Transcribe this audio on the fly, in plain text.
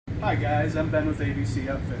Hi guys, I'm Ben with ABC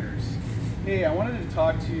Upfitters. Hey, I wanted to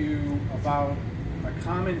talk to you about a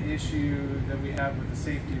common issue that we have with the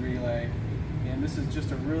safety relay. And this is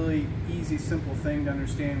just a really easy, simple thing to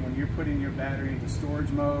understand when you're putting your battery into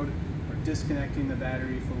storage mode or disconnecting the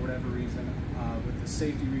battery for whatever reason with the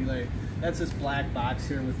safety relay. That's this black box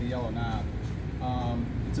here with the yellow knob.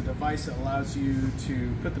 It's a device that allows you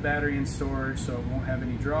to put the battery in storage so it won't have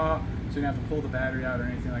any draw, so you don't have to pull the battery out or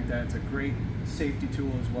anything like that. It's a great safety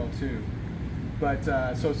tool as well too. But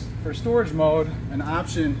so for storage mode, an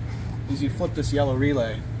option is you flip this yellow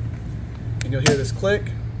relay and you'll hear this click.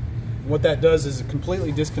 And what that does is it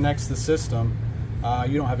completely disconnects the system.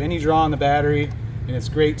 You don't have any draw on the battery, and it's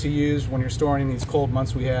great to use when you're storing in these cold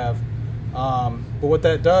months we have. But what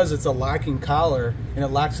that does, it's a locking collar, and it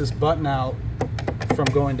locks this button out from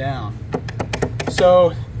going down.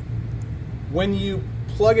 So when you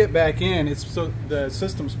plug it back in, the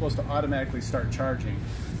system's supposed to automatically start charging.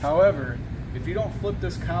 However, if you don't flip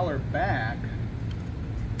this collar back,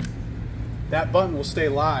 that button will stay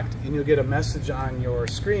locked and you'll get a message on your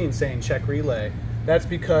screen saying check relay. That's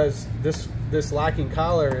because this locking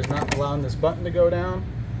collar is not allowing this button to go down.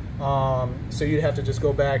 So you'd have to just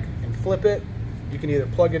go back and flip it. You can either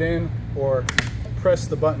plug it in or press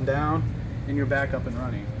the button down and you're back up and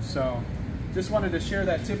running. So just wanted to share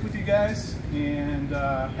that tip with you guys, and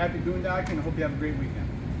happy boondocking. I hope you have a great weekend.